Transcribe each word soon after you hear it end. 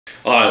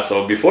Alright,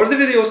 so before the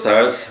video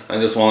starts, I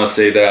just want to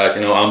say that,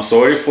 I'm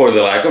sorry for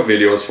the lack of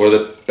videos for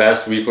the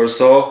past week or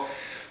so,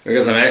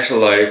 because I'm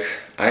actually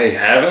I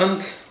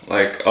haven't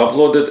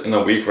uploaded in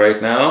a week right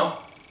now.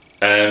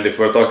 And if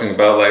we're talking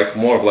about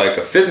more of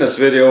a fitness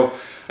video,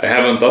 I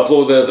haven't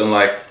uploaded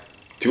in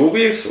 2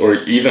 weeks or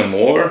even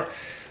more.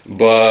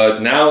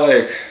 But now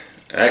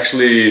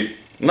actually,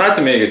 not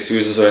to make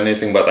excuses or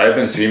anything, but I've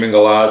been streaming a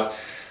lot.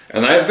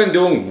 And I've been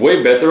doing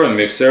way better on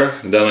Mixer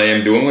than I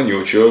am doing on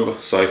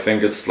YouTube, so I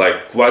think it's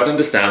quite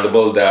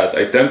understandable that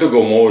I tend to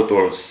go more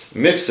towards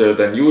Mixer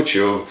than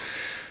YouTube.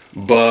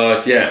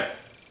 But yeah,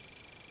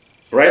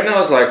 right now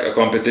it's a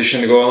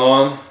competition going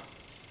on,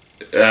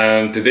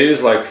 and today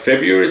is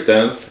February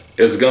 10th.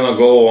 It's gonna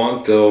go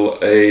on till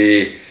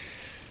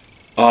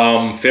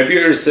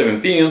February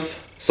 17th,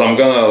 so I'm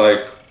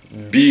gonna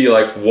be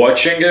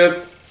watching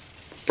it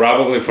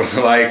probably for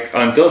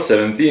until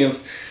 17th.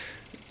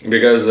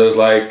 Because there's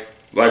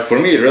for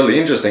me really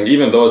interesting,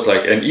 even though it's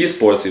an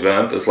esports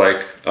event. It's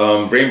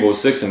Rainbow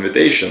Six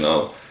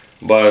Invitational,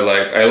 but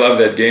I love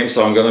that game,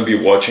 so I'm gonna be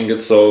watching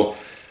it. So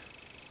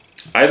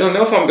I don't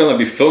know if I'm gonna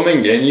be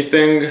filming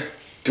anything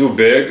too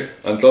big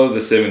until the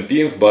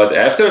 17th, but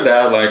after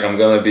that I'm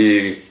gonna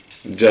be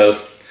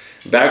just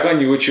back on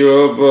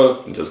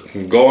YouTube, just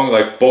going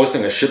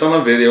posting a shit ton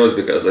of videos,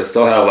 because I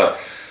still have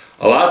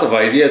a lot of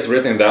ideas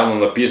written down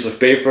on a piece of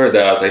paper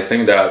that I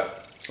think that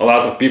a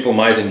lot of people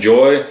might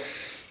enjoy.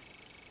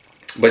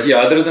 But yeah,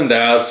 other than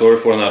that, sorry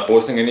for not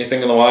posting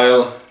anything in a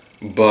while.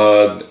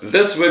 But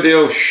this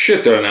video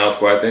should turn out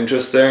quite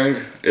interesting.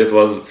 It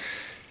was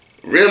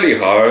really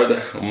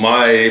hard.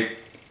 My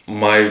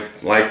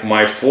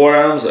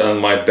forearms and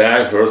my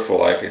back hurt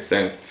for I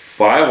think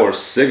 5 or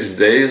 6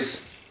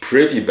 days,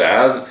 pretty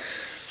bad.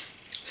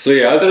 So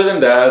yeah, other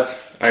than that,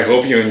 I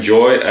hope you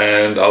enjoy,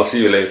 and I'll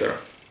see you later.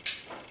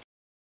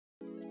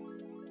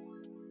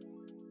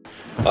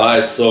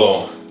 Alright,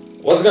 so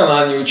what's going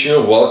on,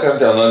 YouTube? Welcome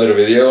to another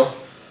video.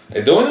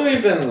 I don't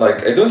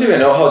even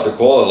know how to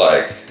call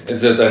it.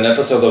 Is it an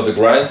episode of the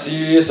grind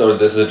series, or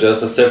this is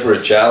just a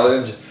separate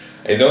challenge?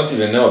 I don't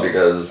even know,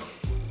 because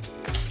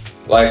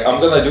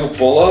I'm gonna do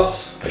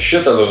pull-ups, a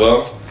shit ton of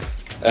them,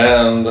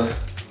 and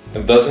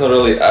it doesn't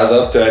really add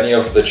up to any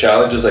of the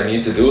challenges I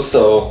need to do,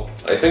 so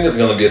I think it's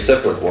gonna be a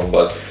separate one.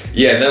 But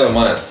yeah, never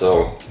mind.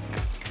 So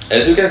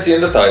as you can see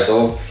in the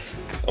title,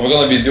 I'm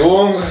gonna be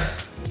doing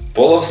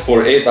pull-ups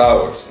for 8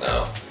 hours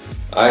now.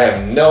 I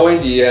have no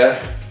idea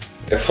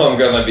if I'm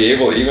gonna be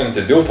able even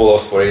to do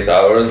pull-ups for 8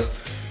 hours,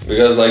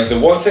 because the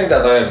one thing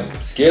that I'm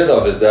scared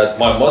of is that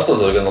my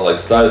muscles are gonna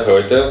start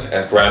hurting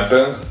and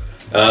cramping,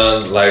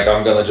 and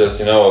I'm gonna just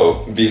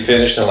be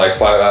finished in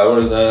 5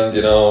 hours, and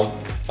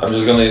I'm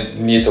just gonna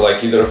need to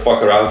either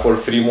fuck around for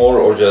 3 more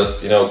or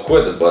just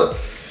quit it. But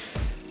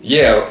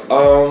yeah,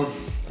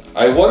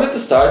 I wanted to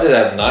start it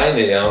at 9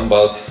 AM,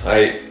 but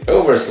I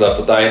overslept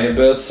a tiny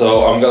bit,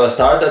 so I'm gonna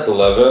start at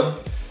 11.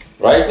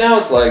 Right now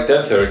it's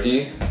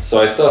 10:30,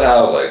 so I still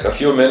have a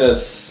few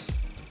minutes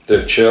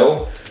to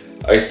chill.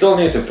 I still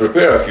need to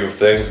prepare a few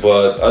things,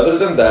 but other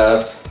than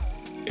that,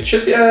 it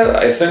should be,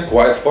 I think,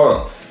 quite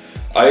fun.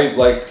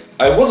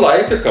 I would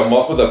like to come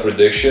up with a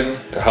prediction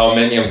how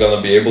many I'm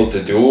gonna be able to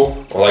do,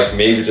 or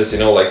maybe just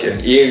an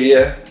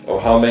area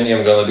of how many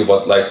I'm gonna do,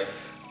 but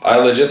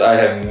I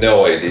have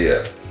no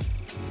idea.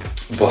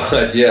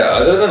 But yeah,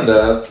 other than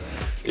that,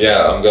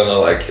 yeah, I'm gonna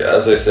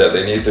as I said,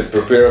 I need to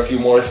prepare a few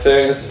more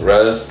things,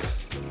 rest,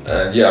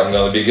 and yeah, I'm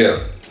gonna begin.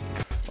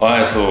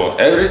 Alright, so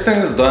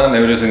everything is done,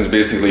 everything's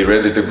basically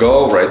ready to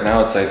go. Right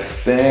now it's, I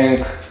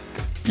think,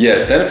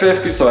 yeah,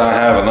 10:50, so I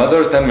have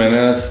another 10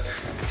 minutes.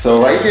 So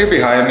right here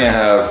behind me I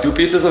have 2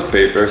 pieces of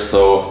paper.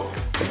 So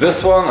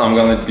this one I'm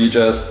gonna be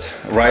just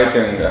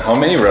writing how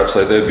many reps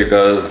I did,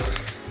 because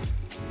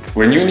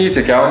when you need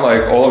to count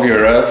all of your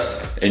reps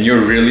and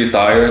you're really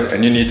tired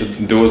and you need to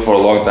do it for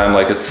a long time,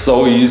 it's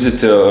so easy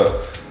to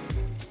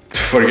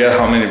forget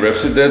how many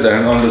reps you did.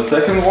 And on the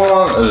second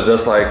one, it's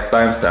just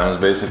timestamps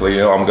basically.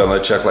 I'm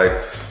gonna check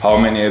how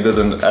many I did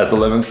at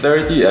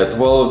 11:30, at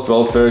 12,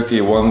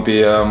 12:30, 1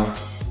 PM,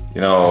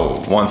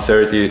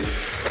 1:30.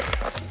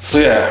 So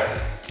yeah,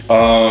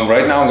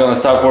 right now I'm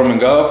gonna start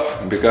warming up,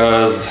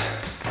 because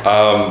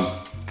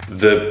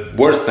the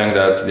worst thing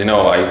that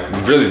I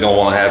really don't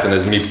want to happen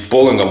is me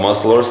pulling a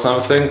muscle or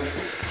something.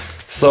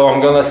 So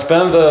I'm gonna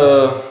spend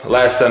the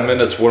last 10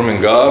 minutes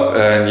warming up,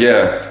 and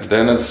yeah,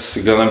 then it's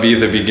gonna be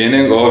the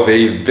beginning of a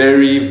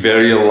very,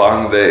 very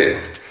long day.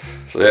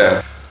 So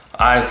yeah.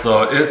 Alright, so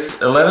it's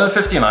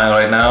 11:59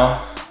 right now.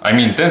 I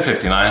mean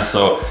 10:59,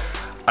 so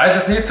I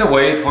just need to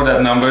wait for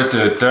that number to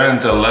turn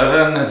to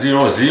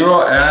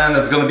 11:00, and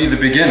it's gonna be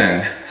the beginning.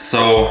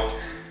 So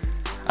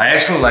I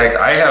actually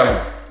I have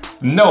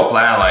no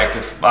plan,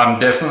 if I'm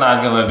definitely not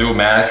gonna do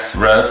max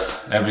reps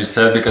every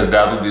set, because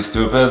that would be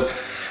stupid.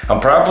 I'm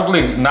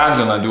probably not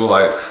gonna do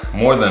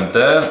more than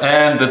 10,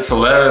 and it's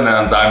 11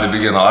 and time to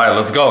begin. Alright,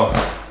 let's go.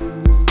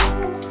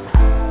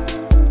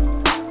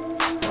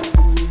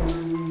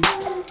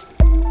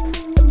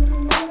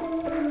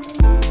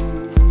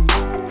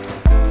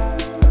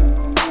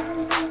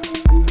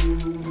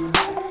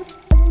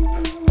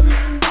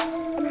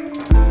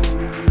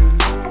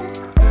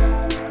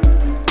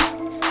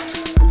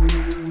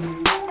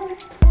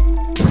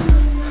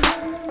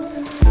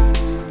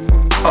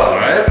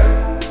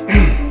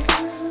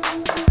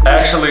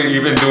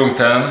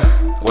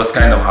 10 was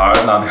kind of hard,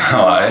 not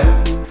gonna lie.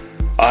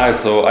 Alright,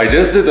 so I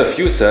just did a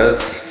few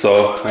sets. So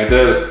I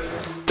did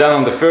 10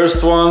 on the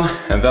first one,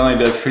 and then I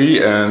did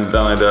 3, and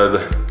then I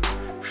did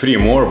 3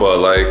 more, but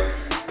like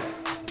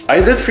I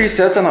did 3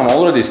 sets and I'm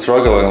already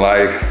struggling.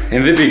 Like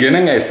in the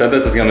beginning I said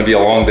this is gonna be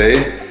a long day.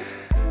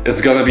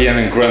 It's gonna be an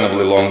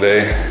incredibly long day.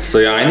 So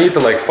yeah, I need to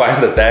like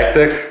find a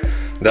tactic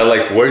that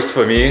like works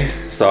for me,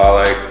 so I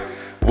like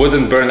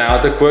wouldn't burn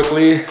out too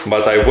quickly,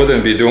 but I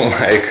wouldn't be doing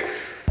like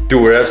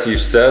 2 reps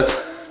each set.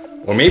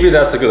 Or maybe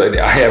that's a good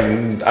idea.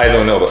 I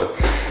don't know, but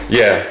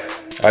yeah,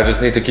 I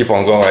just need to keep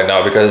on going right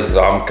now because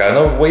I'm kind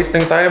of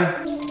wasting time.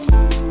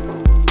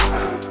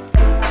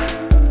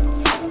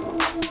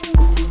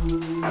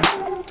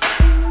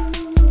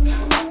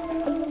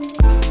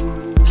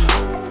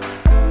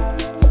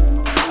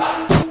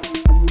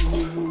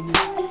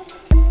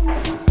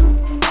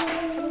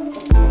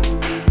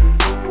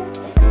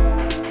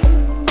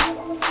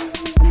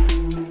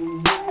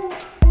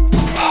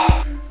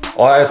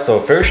 Alright, so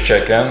first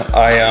check-in,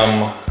 I am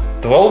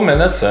 12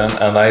 minutes in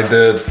and I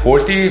did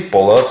 40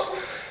 pull-ups.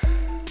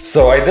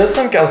 So I did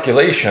some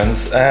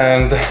calculations,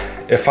 and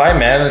if I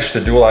managed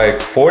to do like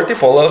 40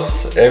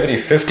 pull-ups every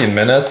 15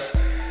 minutes,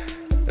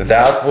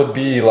 that would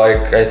be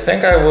like, I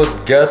think I would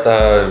get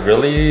a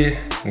really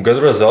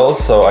good result.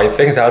 So I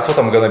think that's what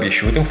I'm gonna be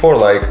shooting for,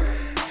 like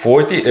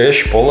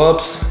 40-ish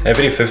pull-ups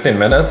every 15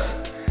 minutes.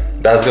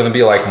 That's gonna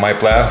be like my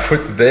plan for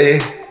today.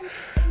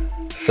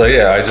 So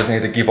yeah, I just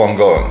need to keep on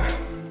going.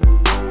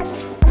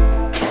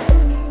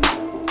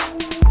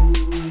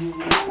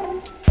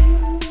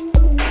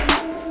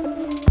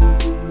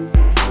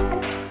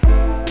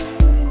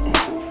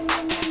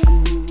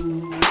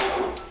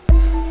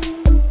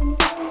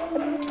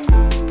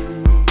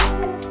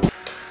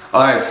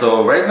 Alright,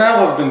 so right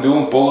now I've been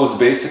doing pull-ups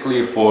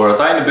basically for a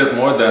tiny bit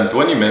more than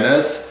 20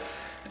 minutes,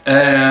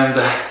 and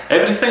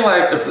everything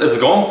like it's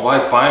going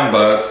quite fine,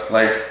 but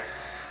like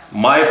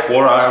my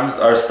forearms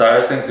are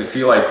starting to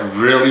feel like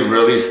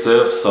really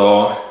stiff.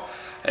 So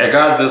I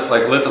got this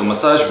like little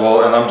massage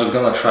ball and I'm just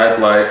gonna try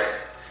to like,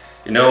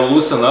 you know,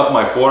 loosen up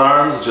my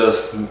forearms,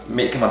 just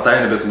make them a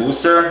tiny bit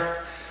looser,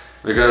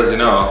 because, you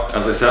know,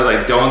 as I said,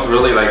 I don't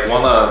really like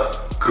wanna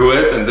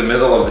quit in the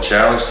middle of the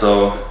challenge,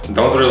 so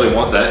don't really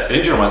want to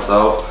injure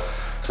myself.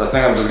 So I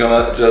think I'm just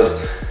gonna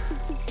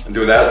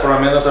do that for a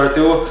minute or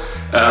two,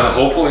 and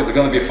hopefully it's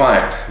gonna be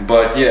fine.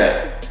 But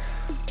yeah,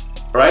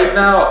 right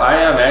now I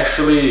am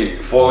actually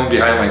falling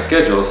behind my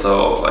schedule,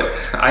 so like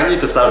I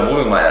need to start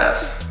moving my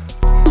ass.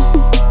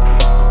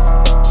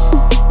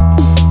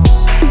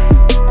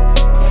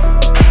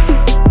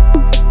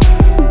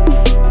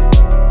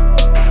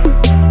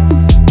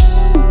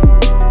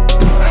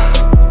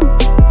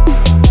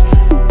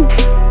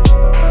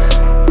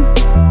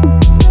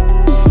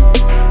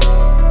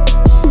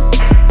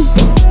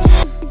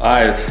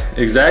 Alright,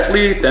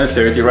 exactly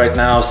 10:30 right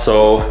now,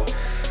 so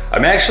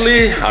I'm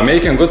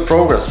making good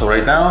progress. So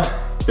right now,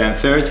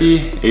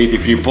 10:30,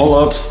 83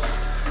 pull-ups.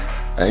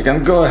 I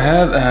can go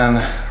ahead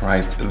and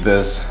write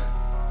this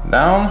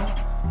down.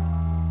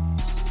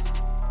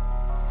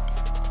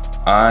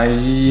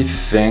 I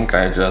think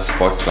I just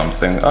fucked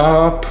something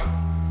up.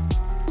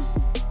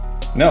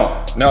 No,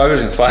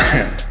 everything's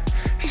fine.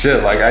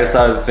 Shit, like I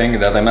started thinking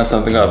that I messed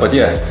something up, but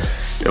yeah,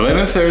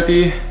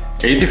 11:30.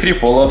 83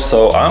 pull-ups,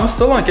 so I'm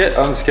still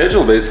on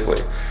schedule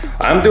basically.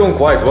 I'm doing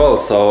quite well,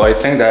 so I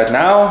think that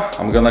now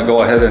I'm gonna go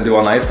ahead and do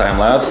a nice time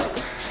lapse,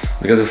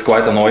 because it's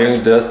quite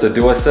annoying just to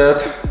do a set,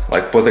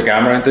 like put the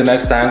camera into the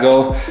next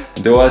angle,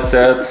 do a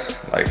set,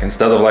 like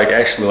instead of like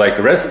actually like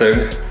resting,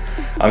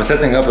 I'm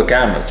setting up the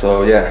camera. So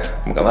yeah,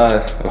 I'm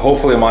gonna,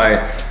 hopefully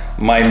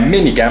my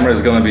mini camera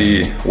is gonna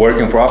be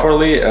working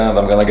properly and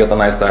I'm gonna get a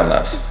nice time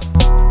lapse.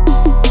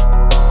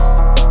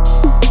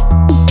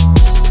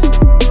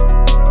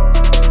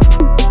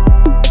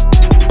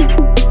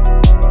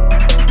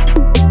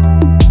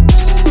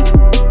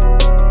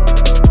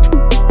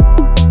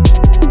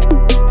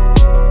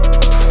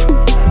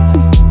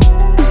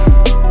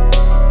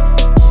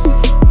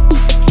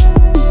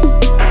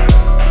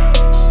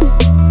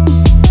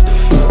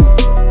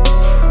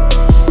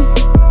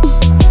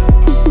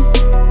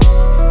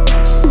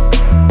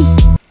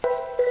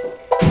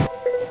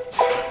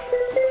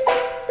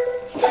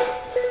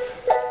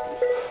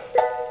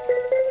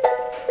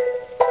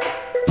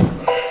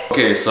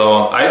 Okay,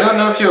 so I don't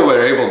know if you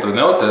were able to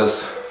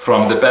notice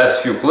from the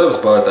past few clips,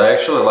 but I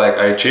actually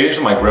I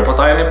changed my grip a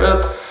tiny bit.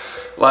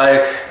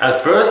 Like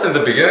at first in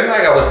the beginning,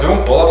 like I was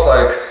doing pull-ups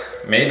like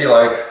maybe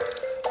like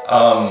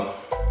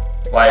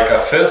a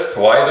fist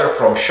wider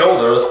from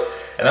shoulders,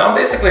 and I'm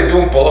basically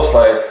doing pull-ups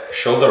like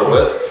shoulder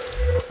width,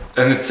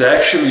 and it's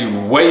actually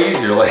way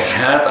easier like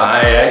that.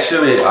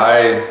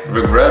 I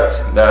regret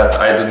that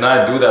I did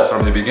not do that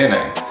from the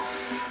beginning.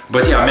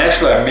 But yeah,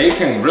 I'm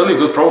making really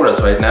good progress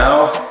right now,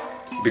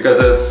 because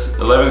it's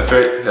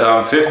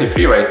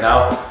 11:53 right now,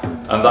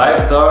 and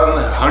I've done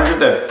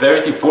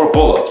 134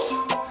 pull-ups.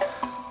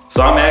 So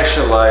I'm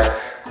actually like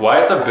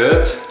quite a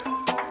bit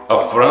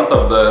up front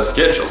of the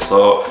schedule, so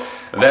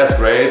that's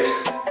great.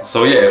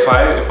 So yeah, if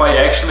I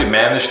actually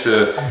manage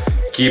to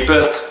keep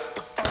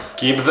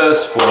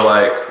this for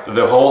like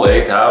the whole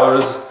 8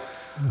 hours,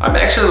 I'm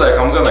actually like,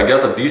 I'm gonna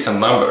get a decent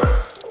number.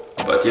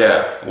 But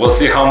yeah, we'll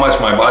see how much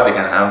my body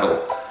can handle.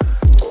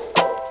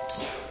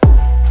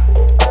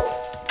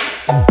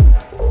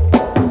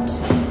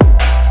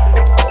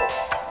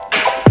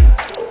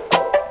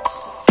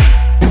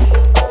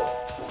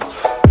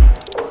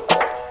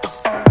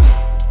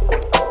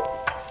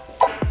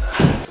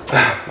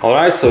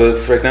 Alright, so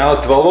it's right now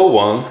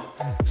 12:01.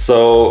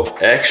 So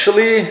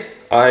actually,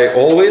 I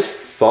always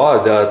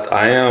thought that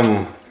I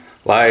am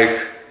like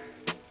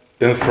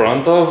in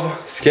front of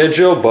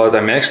schedule, but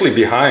I'm actually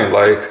behind.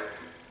 Like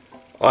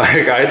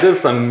I did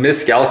some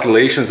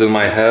miscalculations in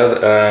my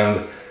head,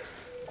 and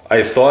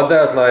I thought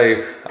that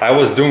like I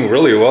was doing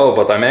really well,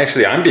 but I'm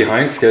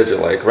behind schedule.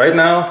 Like right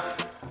now,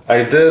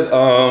 I did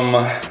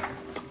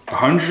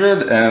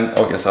 100 and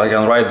okay, so I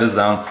can write this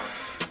down.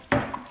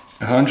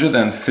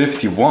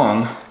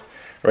 151.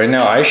 Right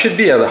now, I should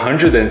be at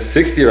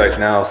 160 right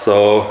now.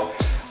 So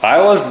I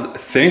was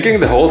thinking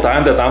the whole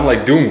time that I'm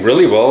like doing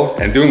really well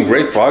and doing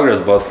great progress,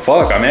 but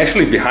fuck, I'm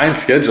actually behind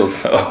schedule.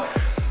 So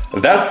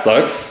that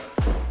sucks.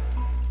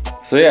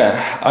 So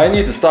yeah, I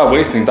need to stop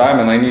wasting time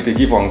and I need to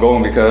keep on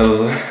going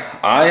because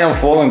I am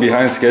falling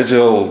behind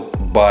schedule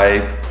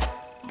by,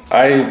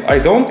 I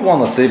don't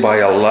want to say by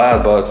a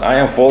lot, but I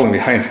am falling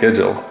behind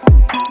schedule.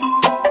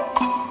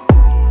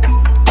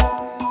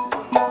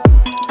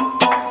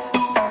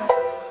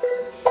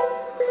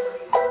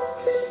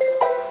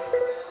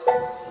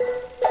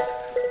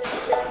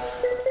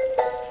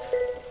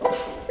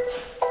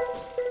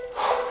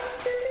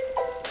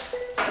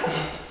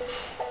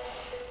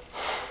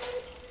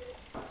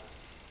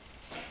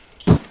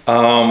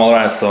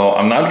 Alright, so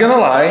I'm not gonna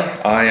lie,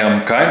 I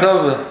am kind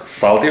of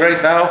salty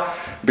right now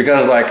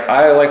because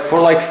like for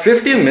like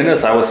 15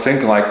 minutes I was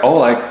thinking like, oh,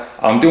 like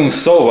I'm doing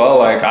so well,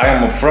 like I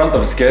am in front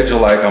of schedule,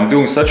 like I'm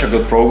doing such a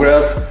good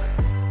progress,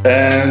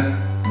 and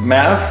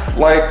math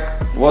like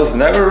was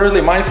never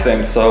really my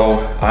thing, so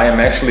I am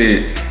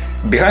actually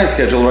behind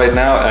schedule right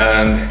now.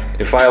 And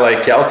if I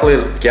like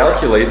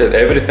calculated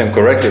everything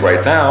correctly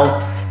right now,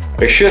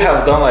 I should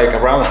have done like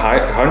around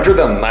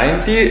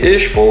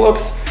 190-ish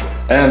pull-ups,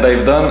 and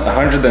I've done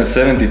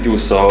 172,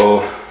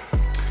 so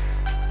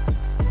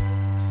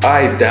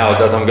I doubt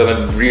that I'm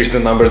gonna reach the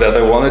number that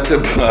I wanted to,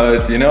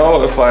 but you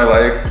know, if I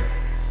like,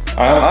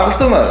 I'm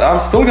still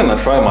gonna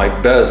try my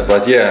best,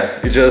 but yeah,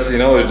 it just, you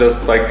know, it's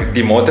just like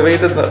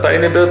demotivated a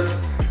tiny bit.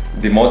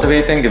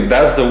 Demotivating, if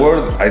that's the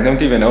word. I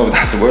don't even know if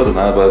that's the word or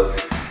not, but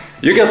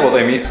you get what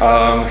I mean,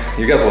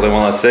 you get what I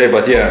wanna say.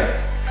 But yeah,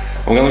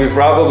 I'm gonna be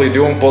probably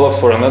doing pull-ups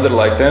for another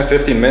like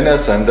 10-15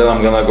 minutes, and then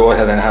I'm gonna go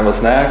ahead and have a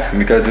snack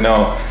because, you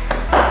know,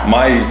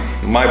 my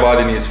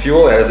body needs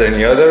fuel as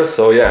any other,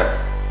 so yeah.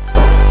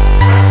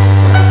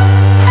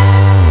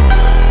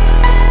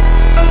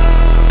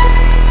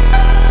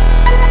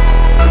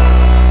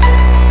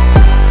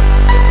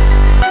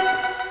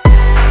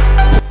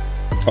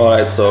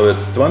 Alright, so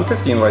it's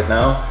 12:15 right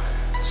now.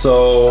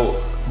 So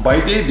by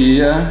the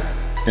idea,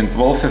 in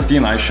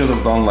 12:15 I should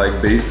have done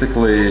like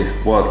basically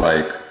what,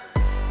 like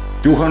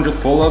 200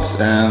 pull-ups,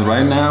 and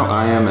right now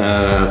I am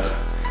at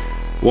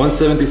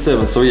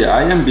 177, so yeah,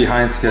 I am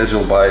behind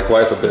schedule by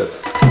quite a bit.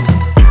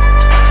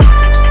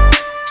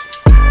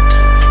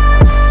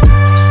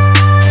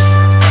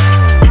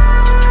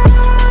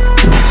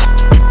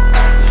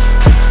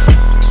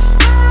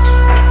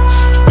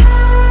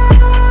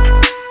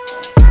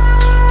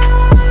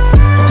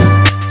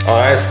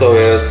 Alright, so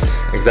it's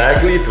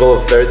exactly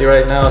 12:30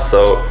 right now,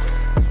 so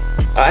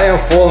I am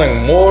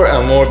falling more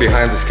and more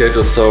behind the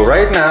schedule. So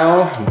right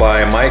now,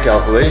 by my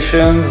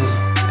calculations,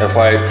 if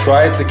I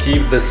try to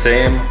keep the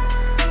same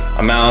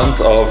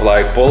amount of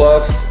like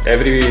pull-ups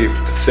every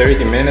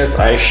 30 minutes,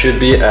 I should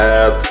be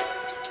at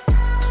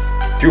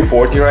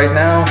 240 right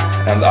now,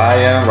 and I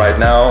am right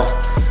now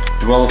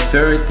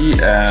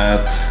 12:30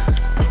 at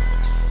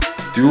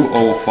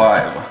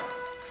 205.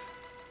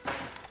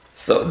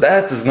 So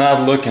that is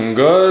not looking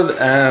good,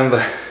 and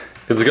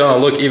it's gonna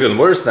look even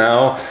worse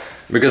now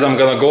because I'm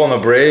gonna go on a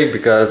break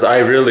because I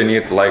really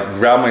need to like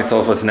grab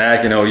myself a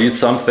snack, you know, eat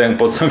something,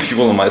 put some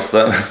fuel in my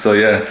stomach. So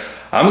yeah,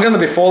 I'm gonna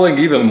be falling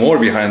even more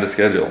behind the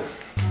schedule.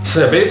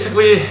 So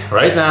basically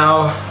right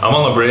now I'm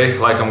on a break,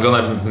 like I'm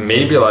gonna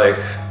maybe like,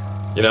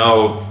 you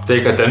know,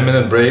 take a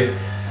 10-minute break.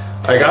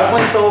 I got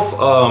myself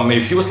a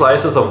few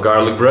slices of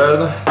garlic bread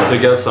to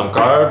get some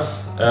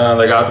carbs,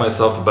 and I got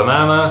myself a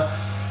banana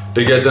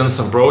to get in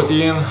some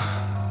protein.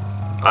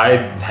 I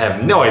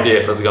have no idea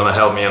if it's gonna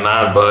help me or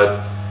not, but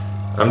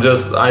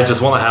I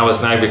just want to have a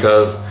snack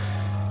because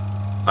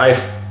I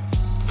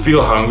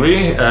feel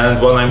hungry, and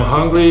when I'm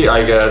hungry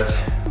I get,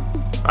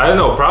 I don't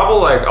know,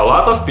 probably like a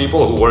lot of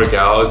people who work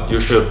out, you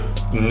should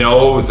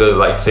know the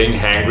like saying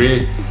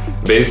hangry.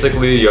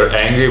 Basically you're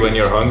angry when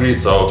you're hungry,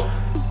 so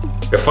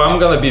if I'm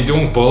gonna be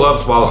doing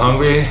pull-ups while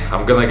hungry,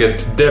 I'm gonna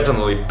get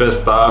definitely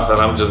pissed off and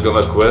I'm just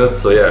gonna quit.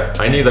 So yeah,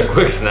 I need a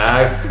quick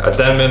snack, a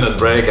 10-minute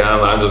break, and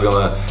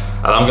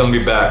I'm gonna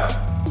be back.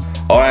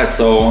 Alright,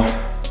 so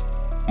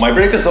my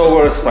break is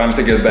over, it's time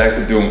to get back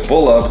to doing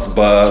pull-ups,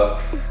 but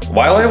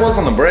while I was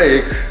on a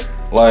break,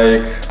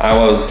 like I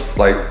was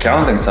like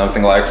counting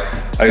something. Like,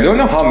 I don't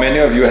know how many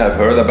of you have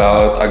heard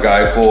about a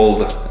guy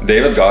called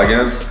David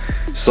Goggins.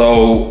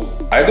 So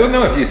I don't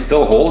know if he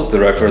still holds the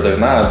record or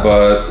not,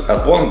 but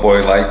at one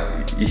point, like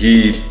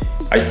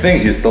I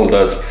think he still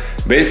does.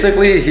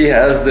 Basically, he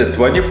has the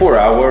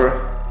 24-hour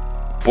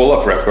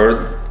pull-up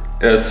record.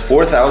 It's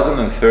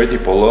 4,030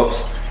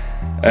 pull-ups,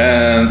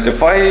 and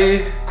if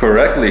I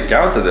correctly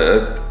counted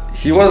it,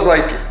 he was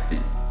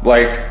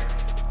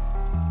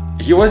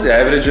he was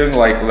averaging,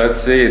 like, let's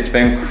say, I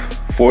think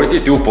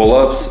 42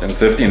 pull-ups in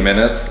 15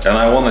 minutes, and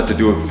I wanted to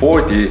do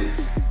 40,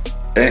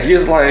 and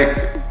he's like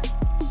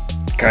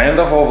kind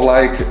of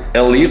like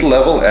elite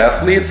level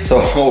athlete. So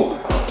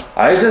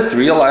I just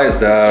realized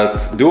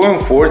that doing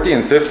 40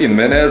 in 15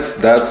 minutes,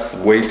 that's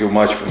way too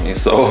much for me.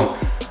 So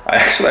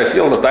I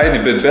feel a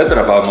tiny bit better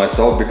about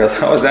myself, because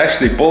I was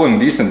actually pulling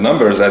decent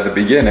numbers at the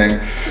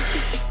beginning.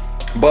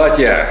 But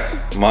yeah,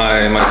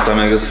 my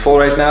stomach is full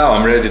right now.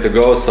 I'm ready to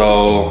go.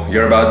 So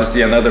you're about to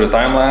see another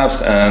time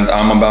lapse, and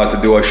I'm about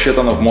to do a shit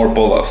ton of more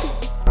pull-ups.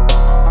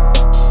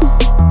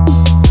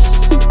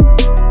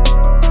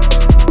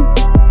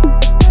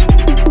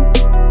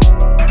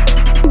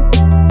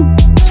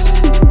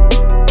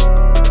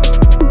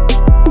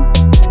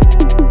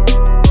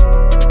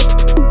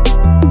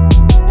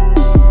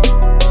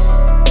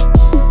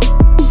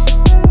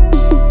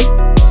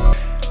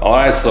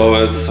 Alright, so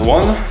it's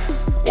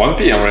 1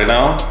 p.m. right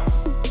now.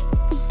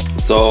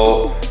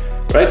 So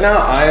right now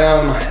I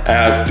am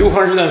at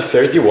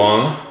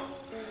 231.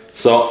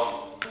 So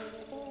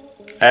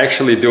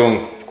actually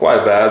doing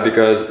quite bad,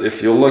 because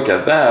if you look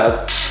at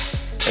that,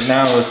 and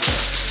now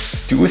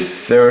it's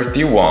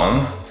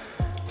 231.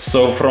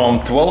 So from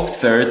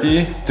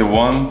 12:30 to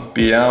 1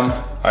 p.m.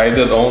 I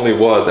did only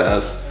what,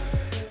 as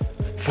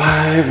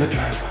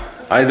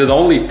 5, I did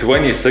only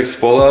 26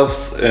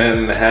 pull-ups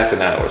in half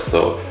an hour.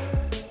 So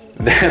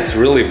that's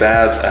really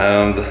bad,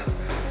 and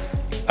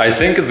I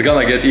think it's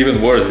gonna get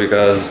even worse,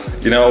 because,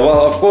 you know,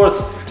 well, of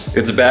course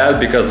it's bad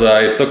because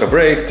I took a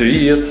break to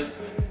eat,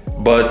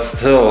 but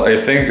still I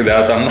think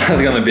that I'm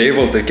not gonna be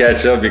able to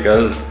catch up,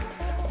 because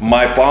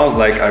my palms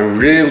like are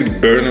really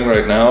burning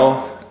right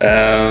now,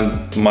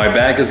 and my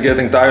back is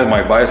getting tired,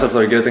 my biceps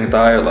are getting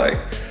tired. Like,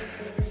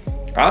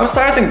 I'm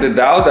starting to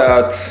doubt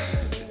that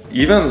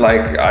even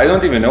like I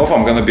don't even know if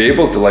I'm gonna be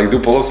able to like do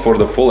pull-ups for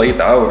the full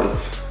 8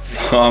 hours.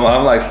 So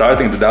I'm like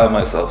starting to doubt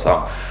myself.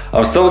 So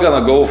I'm still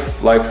gonna go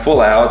like full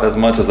out as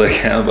much as I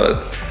can,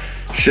 but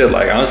shit,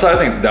 like I'm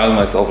starting to doubt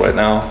myself right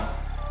now.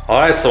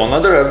 Alright, so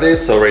another update.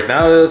 So right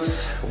now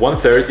it's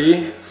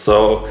 1:30.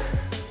 So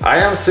I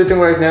am sitting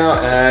right now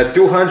at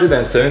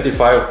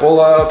 275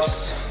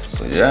 pull-ups.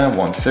 So yeah,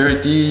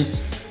 130,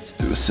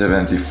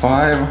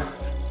 275.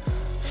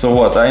 So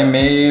what, I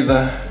made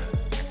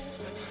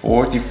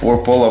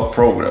 44 pull-up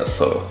progress,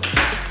 so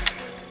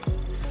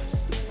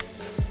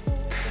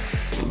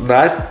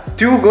not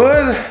too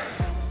good.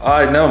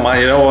 I know,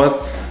 you know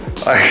what?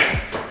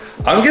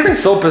 I'm getting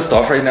so pissed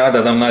off right now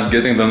that I'm not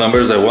getting the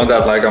numbers I want,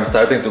 that like I'm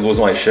starting to lose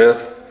my shit.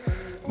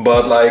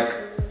 But like,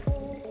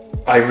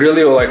 I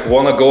really like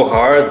want to go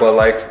hard, but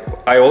like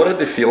I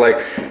already feel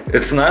like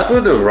it's not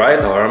with the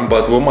right arm,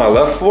 but with my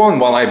left one,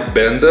 when I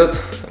bend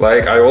it,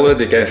 like I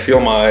already can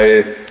feel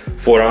my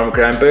forearm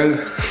cramping.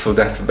 So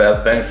that's a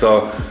bad thing.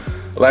 So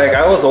like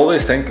I was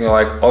always thinking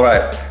like, all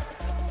right,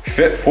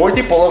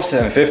 40 pull-ups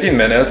in 15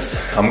 minutes,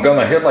 I'm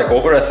gonna hit like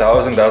over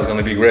 1,000, that's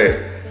gonna be great.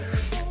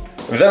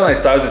 Then I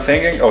started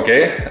thinking,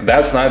 okay,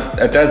 that's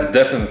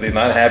definitely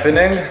not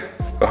happening.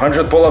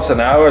 100 pull-ups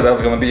an hour,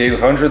 that's gonna be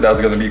 800, that's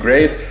gonna be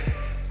great.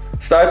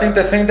 Starting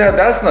to think that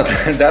that's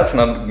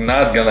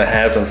not gonna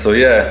happen. So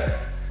yeah,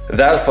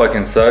 that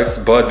fucking sucks.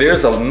 But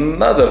there's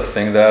another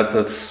thing that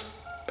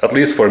it's, at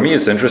least for me,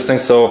 it's interesting.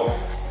 So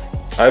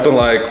I've been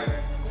like,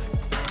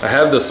 I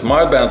have the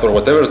smart band or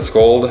whatever it's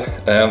called,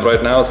 and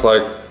right now it's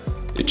like,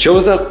 it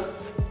shows that,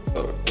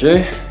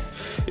 okay,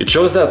 it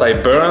shows that I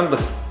burned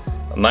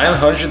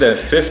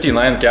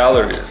 959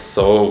 calories.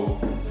 So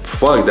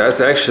fuck,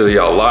 that's actually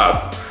a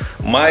lot.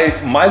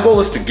 My goal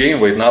is to gain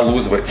weight, not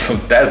lose weight, so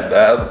that's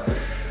bad.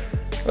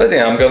 But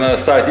yeah, I'm gonna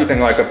start eating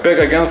like a pig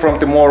again from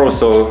tomorrow,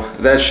 so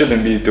that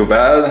shouldn't be too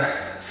bad.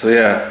 So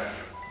yeah,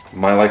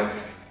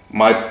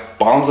 my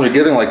palms are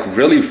getting like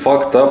really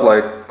fucked up,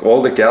 like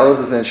all the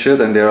calluses and shit,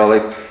 and there are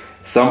like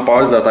some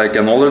parts that I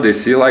can already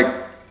see like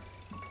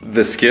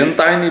the skin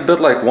tiny bit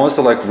like wants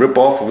to like rip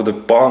off of the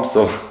palm.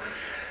 So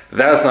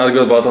that's not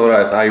good. But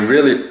alright, I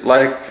really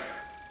like,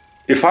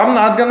 if I'm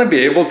not gonna be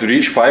able to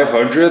reach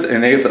 500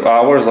 in 8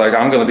 hours, like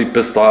I'm gonna be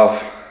pissed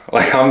off.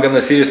 Like I'm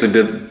gonna seriously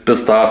be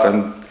pissed off.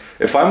 And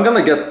if I'm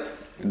gonna get,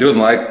 dude,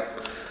 like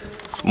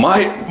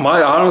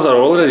my arms are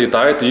already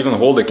tired to even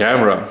hold the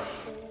camera.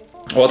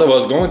 What I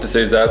was going to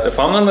say is that if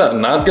I'm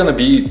not gonna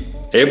be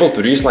able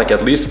to reach like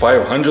at least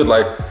 500,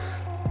 like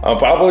I'm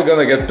probably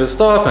gonna get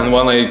pissed off, and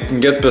when I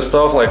get pissed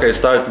off, like I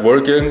start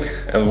working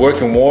and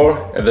working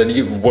more, and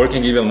then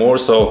working even more.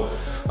 So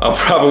I'm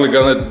probably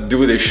gonna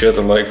do this shit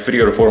in like 3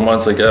 or 4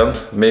 months again,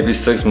 maybe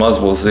 6 months,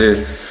 we'll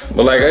see.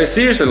 But like, I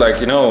seriously,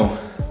 like, you know,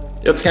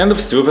 it's kind of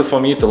stupid for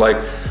me to like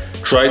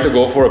try to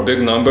go for a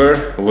big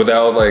number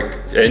without like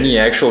any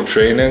actual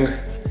training,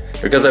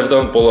 because I've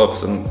done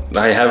pull-ups and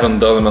I haven't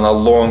done them in a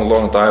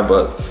long time.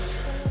 But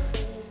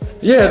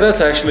yeah,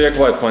 that's actually a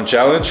quite fun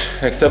challenge,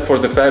 except for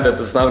the fact that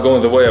it's not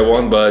going the way I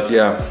want. But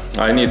yeah,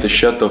 I need to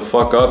shut the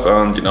fuck up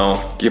and, you know,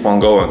 keep on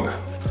going.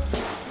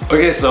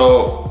 Okay,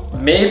 so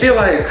maybe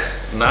like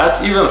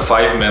not even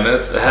 5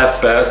 minutes have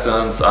passed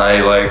since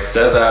I like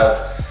said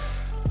that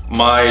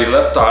my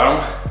left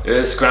arm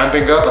is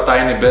cramping up a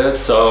tiny bit,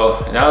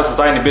 so now it's a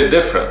tiny bit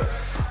different.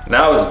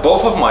 Now it's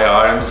both of my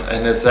arms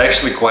and it's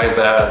actually quite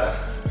bad.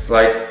 It's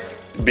like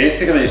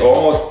basically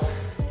almost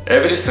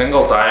every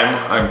single time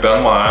I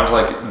bend my arms,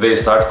 like they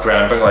start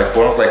cramping, like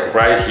like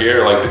right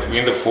here, like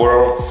between the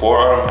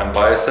forearm and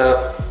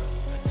bicep.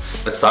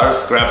 It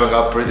starts cramping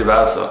up pretty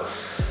bad, so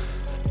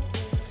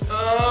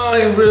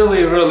I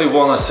really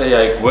want to say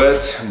I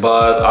quit,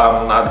 but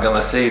I'm not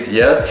gonna say it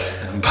yet.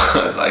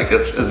 But like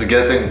it's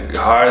getting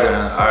harder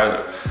and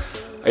harder.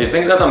 I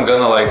think that I'm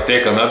gonna like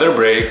take another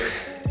break,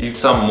 eat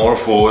some more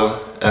food,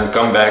 and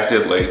come back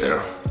to it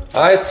later.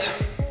 Alright,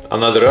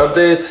 another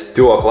update,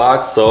 2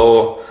 o'clock,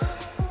 so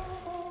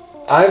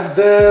I've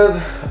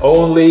did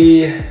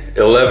only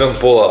 11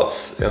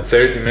 pull-ups in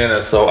 30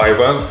 minutes, so I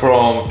went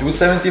from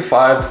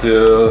 275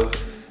 to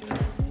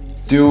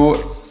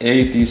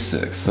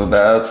 286, so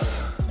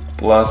that's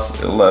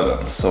plus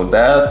 11, so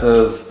that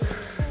is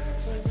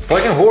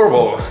fucking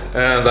horrible,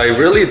 and I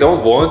really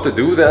don't want to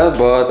do that,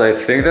 but I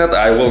think that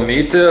I will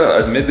need to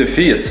admit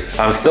defeat.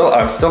 I'm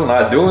still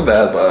not doing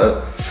that,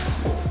 but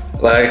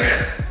like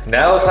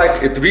now it's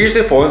like it reached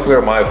the point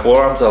where my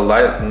forearms are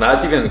like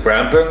not even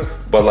cramping,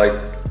 but like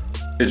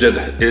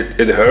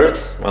it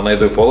hurts when I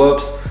do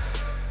pull-ups.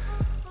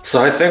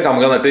 So I think I'm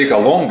gonna take a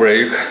long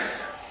break,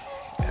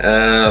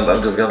 and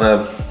I'm just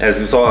gonna, as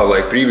you saw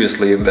like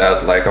previously in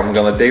that, like I'm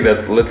gonna take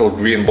that little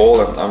green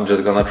ball and I'm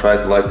just gonna try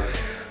to like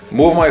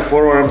move my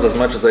forearms as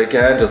much as I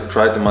can, just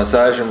try to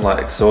massage them,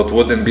 like so it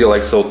wouldn't be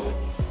like so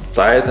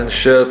tight and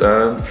shit.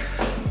 And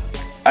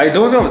I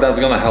don't know if that's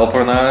gonna help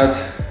or not.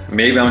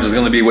 Maybe I'm just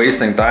gonna be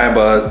wasting time,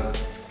 but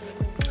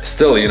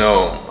still, you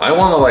know, I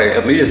wanna like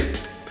at least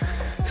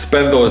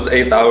spend those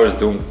 8 hours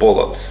doing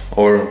pull-ups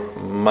or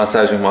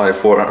massaging my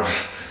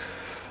forearms.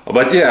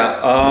 But yeah,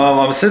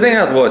 I'm sitting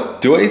at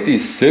what,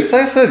 286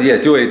 I said? Yeah,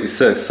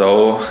 286,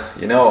 so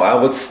you know, I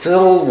would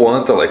still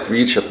want to like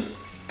reach a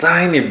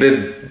tiny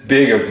bit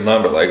bigger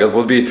number, like it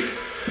would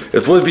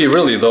be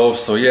really dope.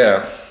 So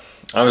yeah,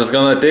 I'm just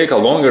gonna take a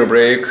longer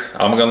break.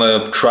 I'm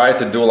gonna try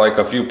to do like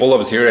a few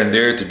pull-ups here and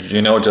there to,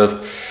 you know, just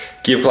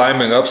keep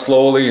climbing up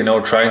slowly, you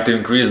know, trying to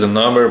increase the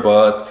number.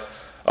 But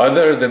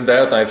other than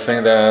that, I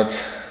think that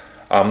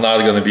I'm not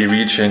gonna be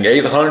reaching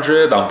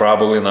 800. I'm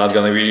probably not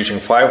gonna be reaching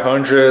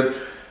 500.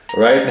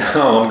 Right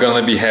now I'm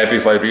gonna be happy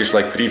if I reach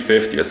like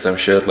 350 or some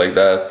shit like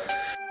that.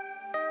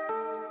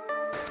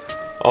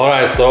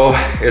 Alright, so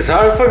it's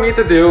hard for me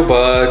to do,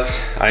 but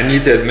I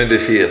need to admit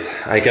defeat.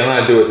 I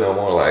cannot do it no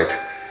more. Like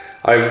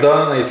I've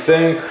done, I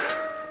think,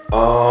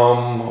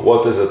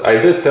 what is it? I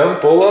did 10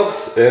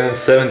 pull-ups in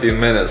 17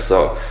 minutes,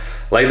 so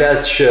like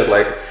that's shit.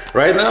 Like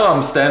right now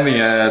I'm standing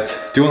at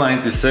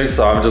 296,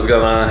 so I'm just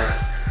gonna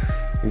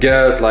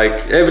get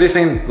like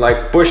everything,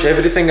 like push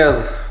everything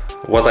as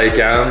what I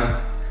can,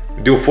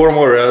 do 4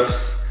 more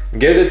reps,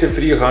 get it to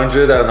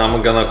 300, and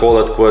I'm gonna call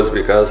it quits,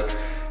 because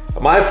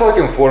my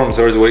fucking forearms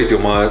hurt way too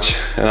much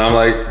and I'm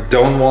like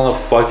don't want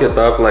to fuck it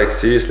up, like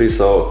seriously.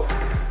 So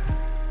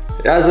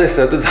as I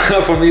said, it's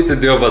hard for me to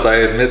do, but I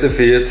admit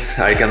defeat.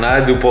 I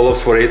cannot do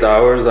pull-ups for 8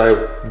 hours. I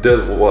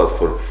did what,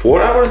 for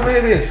 4 hours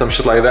maybe, some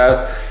shit like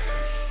that.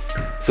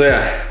 So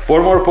yeah,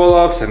 4 more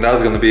pull-ups and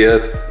that's gonna be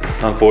it,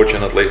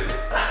 unfortunately.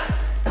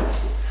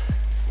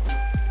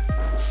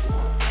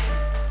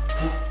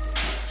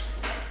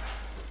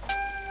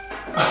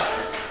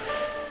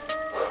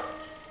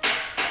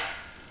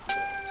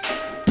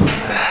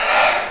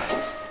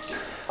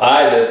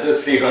 Alright, that's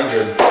it,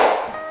 300.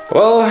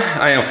 Well,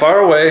 I am far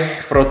away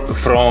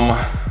from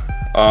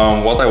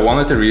what I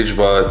wanted to reach,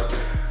 but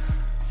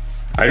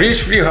I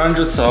reached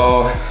 300,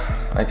 so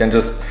I can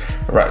just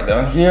write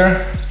down here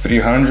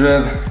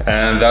 300,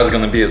 and that's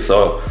gonna be it.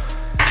 So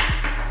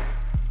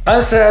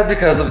I'm sad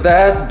because of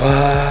that,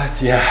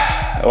 but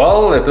yeah,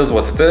 well, it is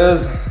what it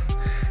is.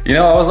 You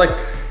know, I was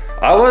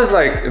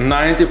like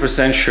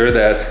 90% sure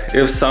that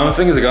if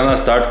something's gonna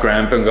start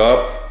cramping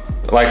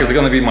up, like it's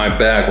gonna be my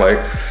back,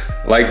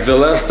 like the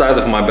left side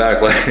of my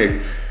back,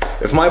 like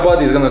if my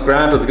body's gonna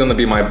cramp, it's gonna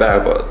be my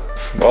back. But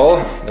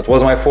well, it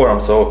was my forearm,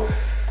 so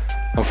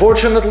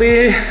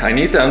unfortunately I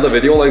need to end the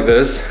video like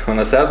this on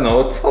a sad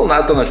note. Well,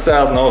 not on a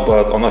sad note,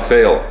 but on a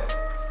fail.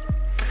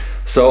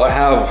 So I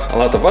have a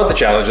lot of other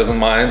challenges in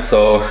mind,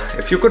 so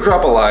if you could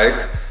drop a like,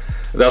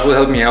 that would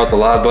help me out a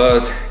lot.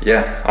 But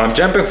yeah, I'm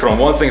jumping from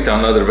one thing to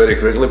another very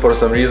quickly for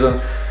some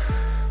reason.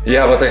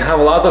 Yeah, but I have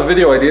a lot of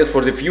video ideas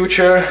for the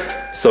future,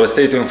 so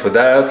stay tuned for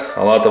that.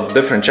 A lot of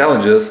different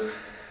challenges.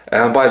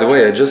 And by the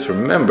way, I just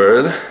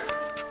remembered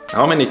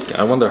how many,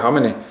 I wonder how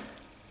many,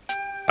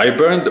 I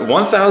burned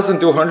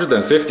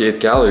 1,258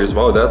 calories.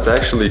 Wow, that's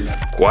actually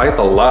quite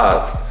a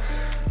lot.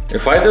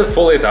 If I did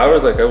full 8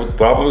 hours, like I would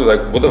probably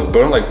would have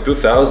burned like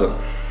 2,000.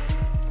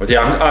 But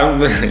yeah,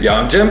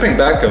 I'm jumping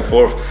back and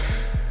forth.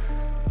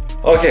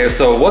 Okay,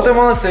 so what I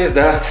want to say is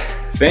that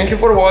thank you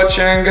for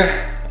watching.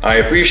 I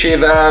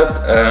appreciate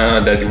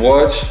that you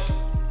watch.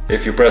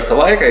 If you press a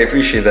like, I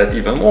appreciate that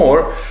even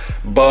more.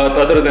 But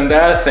other than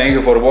that, thank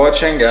you for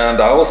watching, and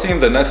I will see you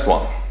in the next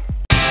one.